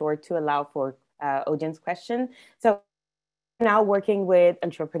keep it short to allow for audience question. So now working with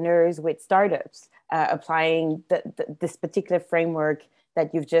entrepreneurs, with startups, applying this particular framework that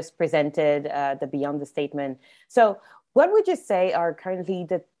you've just presented, the Beyond the Statement. So what would you say are currently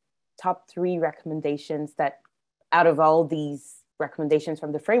the top 3 recommendations that, out of all these recommendations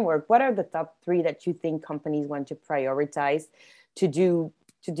from the framework, what are the top 3 that you think companies want to prioritize to do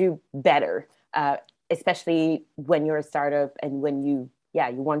better, especially when you're a startup and when you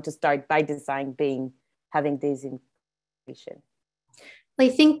want to start by design having this information? I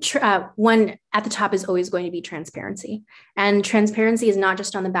think one at the top is always going to be transparency. And transparency is not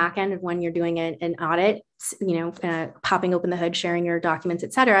just on the back end of when you're doing an audit, popping open the hood, sharing your documents,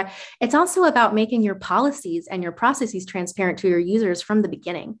 et cetera. It's also about making your policies and your processes transparent to your users from the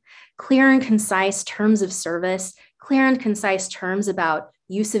beginning. Clear and concise terms of service, clear and concise terms about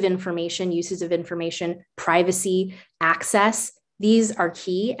use of information, uses of information, privacy, access. These are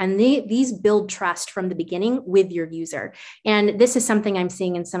key, and these build trust from the beginning with your user. And this is something I'm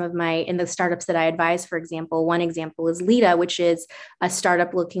seeing in in the startups that I advise. For example, one example is Lita, which is a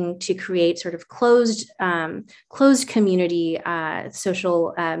startup looking to create sort of closed community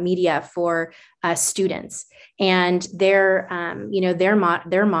social media for students. And their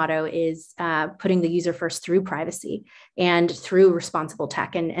motto is putting the user first through privacy and through responsible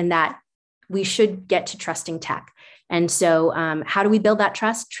tech, and that we should get to trusting tech. And so how do we build that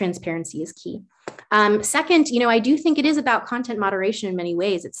trust? Transparency is key. Second, I do think it is about content moderation in many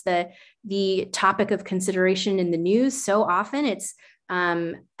ways. It's the topic of consideration in the news. So often it's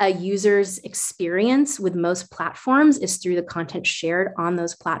a user's experience with most platforms is through the content shared on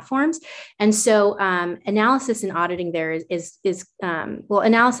those platforms. And so analysis and auditing there is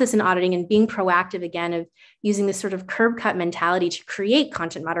analysis and auditing and being proactive, again, of using this sort of curb cut mentality to create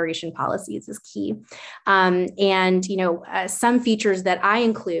content moderation policies is key. Some features that I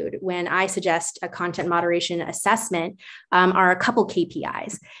include when I suggest a content moderation assessment are a couple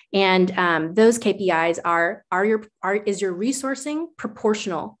KPIs. And those KPIs is your resourcing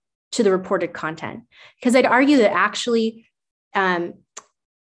proportional to the reported content? Because I'd argue that actually,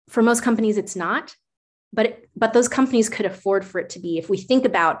 for most companies, it's not. But those companies could afford for it to be. If we think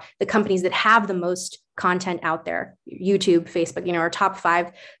about the companies that have the most content out there, YouTube, Facebook, our top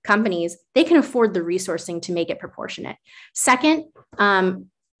 5 companies, they can afford the resourcing to make it proportionate. Second,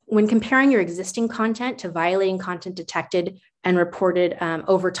 when comparing your existing content to violating content detected and reported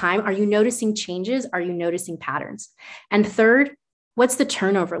over time, are you noticing changes? Are you noticing patterns? And third, what's the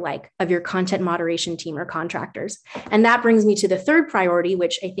turnover like of your content moderation team or contractors? And that brings me to the third priority,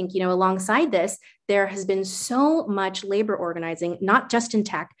 which I think, alongside this, there has been so much labor organizing, not just in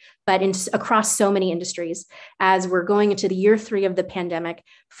tech, but across so many industries. As we're going into the year 3 of the pandemic,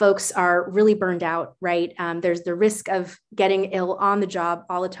 folks are really burned out, right? There's the risk of getting ill on the job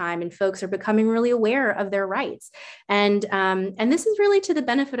all the time, and folks are becoming really aware of their rights. And this is really to the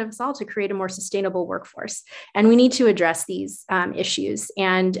benefit of us all to create a more sustainable workforce. And we need to address these issues.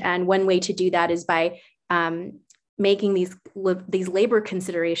 And one way to do that is by making these labor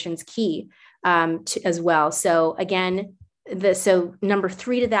considerations key as well. So again, So number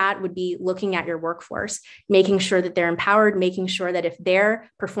 3 to that would be looking at your workforce, making sure that they're empowered, making sure that if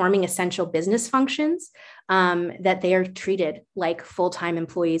they're performing essential business functions, that they are treated like full-time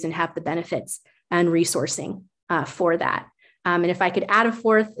employees and have the benefits and resourcing for that. And if I could add a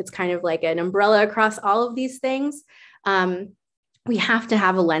 4th, it's kind of like an umbrella across all of these things. We have to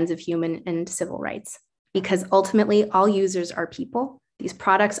have a lens of human and civil rights, because ultimately all users are people. These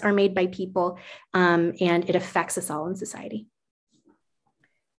products are made by people, and it affects us all in society.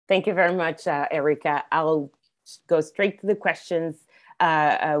 Thank you very much, Aerica. I'll go straight to the questions.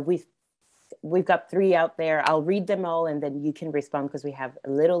 We've got 3 out there. I'll read them all and then you can respond because we have a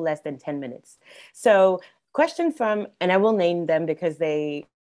little less than 10 minutes. So question from, and I will name them because I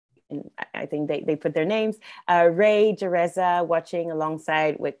think they put their names, Ray Jereza, watching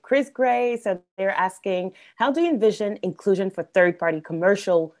alongside with Chris Gray. So they're asking, how do you envision inclusion for third-party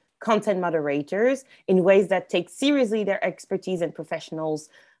commercial content moderators in ways that take seriously their expertise and professionals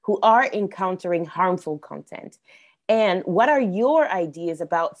who are encountering harmful content? And what are your ideas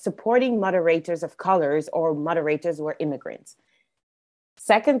about supporting moderators of colors or moderators who are immigrants?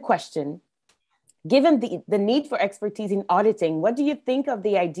 Second question, given the need for expertise in auditing, what do you think of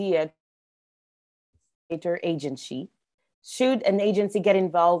the idea agency? Should an agency get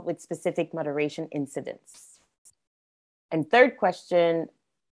involved with specific moderation incidents? And third question,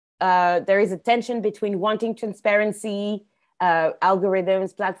 there is a tension between wanting transparency,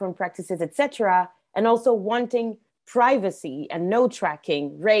 algorithms, platform practices, etc., and also wanting privacy and no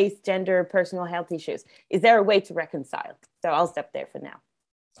tracking, race, gender, personal health issues. Is there a way to reconcile? So I'll stop there for now.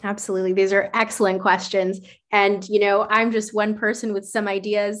 Absolutely. These are excellent questions. And, I'm just one person with some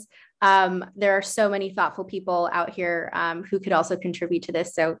ideas. There are so many thoughtful people out here who could also contribute to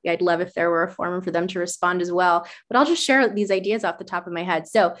this. So I'd love if there were a forum for them to respond as well. But I'll just share these ideas off the top of my head.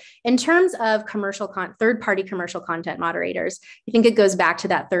 So in terms of third-party commercial content moderators, I think it goes back to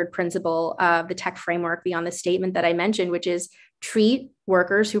that third principle of the tech framework beyond the statement that I mentioned, which is treat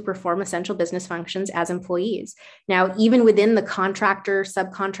workers who perform essential business functions as employees. Now, even within the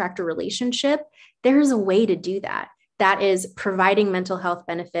contractor-subcontractor relationship, there is a way to do that. That is providing mental health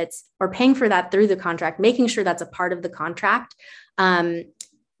benefits or paying for that through the contract, making sure that's a part of the contract,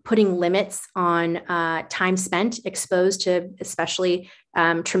 putting limits on time spent exposed to especially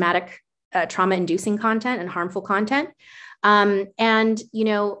trauma-inducing content and harmful content. And,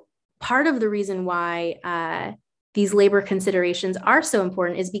 part of the reason why these labor considerations are so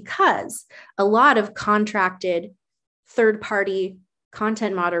important is because a lot of contracted third-party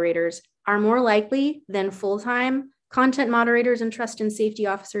content moderators are more likely than full-time content moderators and trust and safety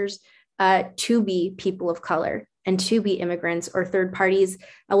officers to be people of color and to be immigrants or third parties.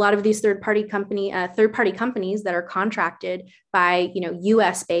 A lot of these third-party companies that are contracted by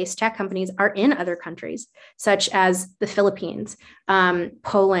US-based tech companies are in other countries, such as the Philippines,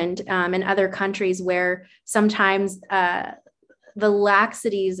 Poland, and other countries where sometimes the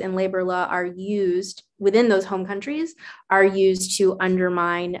laxities in labor law are used within those home countries are used to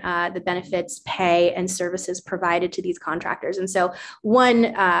undermine the benefits, pay, and services provided to these contractors. And so one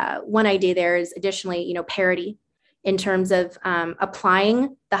idea there is additionally, parity in terms of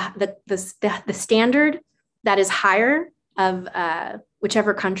applying the standard that is higher of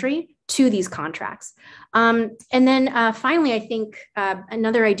whichever country to these contracts. And then finally, I think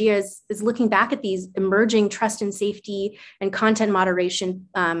another idea is looking back at these emerging trust and safety and content moderation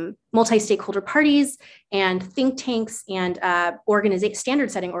multi-stakeholder parties and think tanks and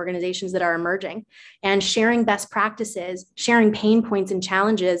standard setting organizations that are emerging, and sharing best practices, sharing pain points and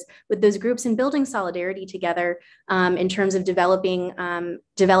challenges with those groups, and building solidarity together in terms of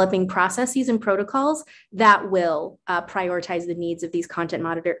developing processes and protocols that will prioritize the needs of these content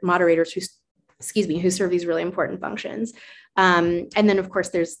moderators who serve these really important functions. And then, of course,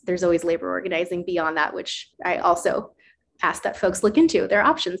 there's always labor organizing beyond that, which I also ask that folks look into. There are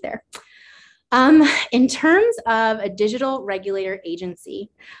options there. In terms of a digital regulator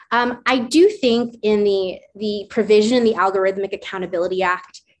agency, I do think in the provision in the Algorithmic Accountability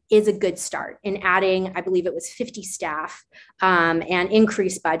Act is a good start in adding, I believe it was 50 staff and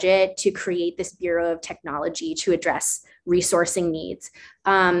increased budget to create this Bureau of Technology to address resourcing needs.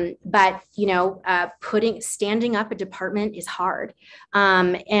 But standing up a department is hard.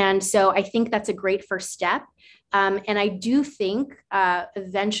 And so I think that's a great first step. And I do think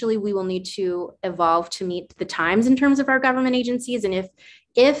eventually we will need to evolve to meet the times in terms of our government agencies. And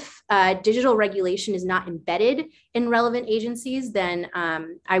if digital regulation is not embedded in relevant agencies, then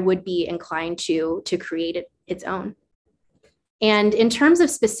I would be inclined to create its own. And in terms of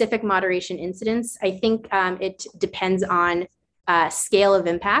specific moderation incidents, I think it depends on scale of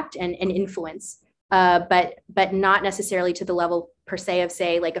impact and influence but not necessarily to the level per se of,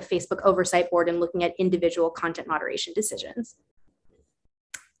 say, like a Facebook oversight board and looking at individual content moderation decisions.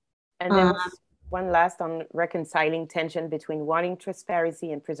 And then one last on reconciling tension between wanting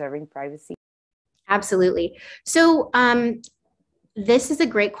transparency and preserving privacy. Absolutely. So this is a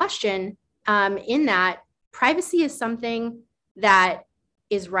great question, in that privacy is something that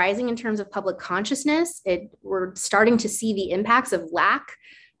is rising in terms of public consciousness. We're starting to see the impacts of lack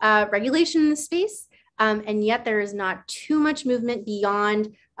regulation in the space. And yet there is not too much movement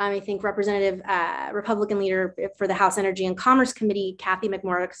beyond, I think, Republican leader for the House Energy and Commerce Committee, Kathy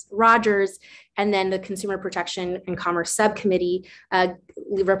McMorris Rogers, and then the Consumer Protection and Commerce Subcommittee,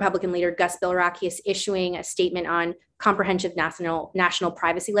 Republican leader Gus Bilrakis issuing a statement on comprehensive national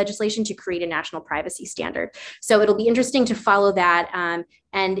privacy legislation to create a national privacy standard. So it'll be interesting to follow that.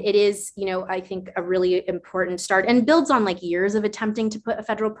 And it is, I think, a really important start and builds on like years of attempting to put a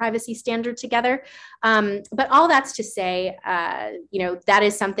federal privacy standard together. But all that's to say, that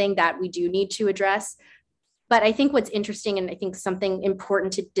is something that we do need to address. But I think what's interesting, and I think something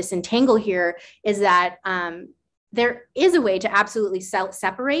important to disentangle here, is that there is a way to absolutely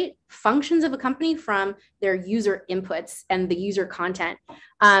separate functions of a company from their user inputs and the user content.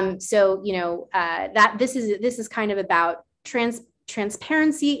 That this is kind of about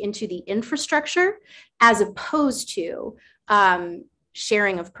transparency into the infrastructure as opposed to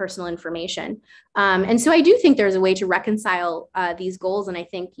sharing of personal information. And so I do think there's a way to reconcile these goals. And I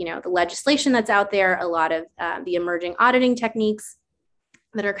think, the legislation that's out there, a lot of the emerging auditing techniques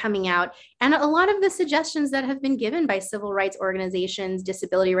that are coming out, and a lot of the suggestions that have been given by civil rights organizations,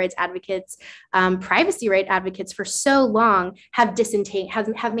 disability rights advocates, privacy right advocates for so long have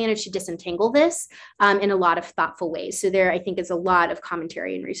managed to disentangle this in a lot of thoughtful ways. So there, I think, is a lot of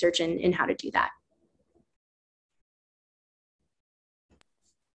commentary and research in how to do that.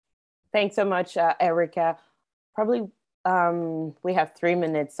 Thanks so much, Aerica. Probably we have 3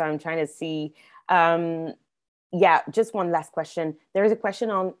 minutes, so I'm trying to see. Yeah, just one last question. There is a question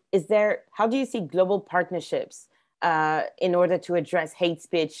on, how do you see global partnerships in order to address hate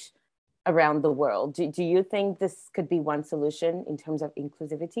speech around the world? Do you think this could be one solution in terms of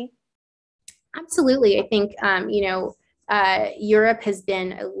inclusivity? Absolutely. I think, Europe has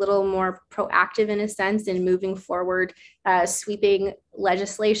been a little more proactive in a sense in moving forward, sweeping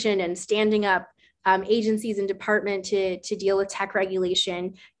legislation and standing up agencies and department to deal with tech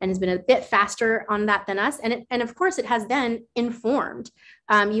regulation, and has been a bit faster on that than us. And of course, it has then informed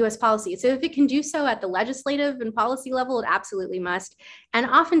US policy. So if it can do so at the legislative and policy level, it absolutely must, and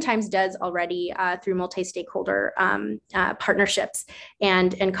oftentimes does already through multi-stakeholder partnerships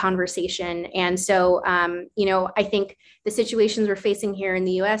and conversation. And so, I think the situations we're facing here in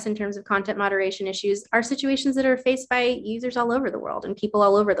the US in terms of content moderation issues are situations that are faced by users all over the world and people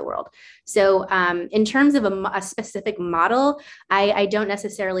all over the world. So in terms of a specific model, I don't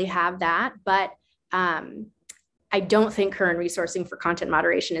necessarily have that, but I don't think current resourcing for content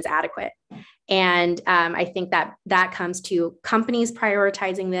moderation is adequate. And I think that comes to companies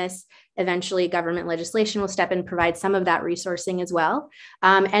prioritizing this. Eventually, government legislation will step in and provide some of that resourcing as well.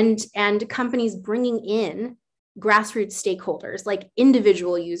 And companies bringing in grassroots stakeholders, like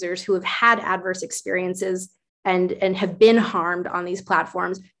individual users who have had adverse experiences and have been harmed on these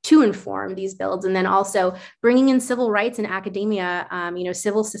platforms, to inform these builds. And then also bringing in civil rights and academia,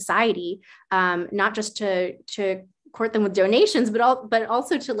 civil society, not just to court them with donations, but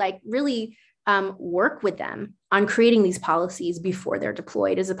also to really work with them on creating these policies before they're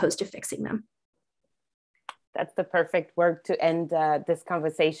deployed, as opposed to fixing them. That's the perfect word to end this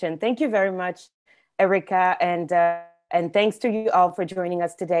conversation. Thank you very much, Aerica, and thanks to you all for joining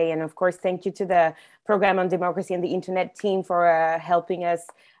us today. And of course, thank you to the Program on Democracy and the Internet team for helping us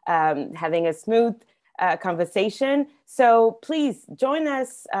having a smooth conversation. So please join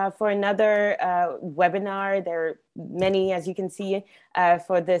us for another webinar. There are many, as you can see,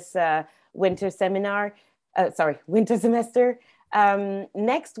 for this winter semester.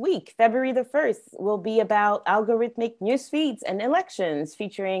 Next week, February the 1st, will be about algorithmic news feeds and elections,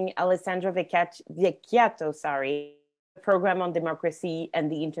 featuring Alessandra Vecchiato, Program on Democracy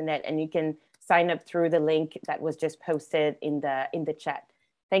and the Internet, and you can sign up through the link that was just posted in the chat.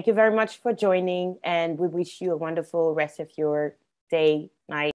 Thank you very much for joining, and we wish you a wonderful rest of your day, night.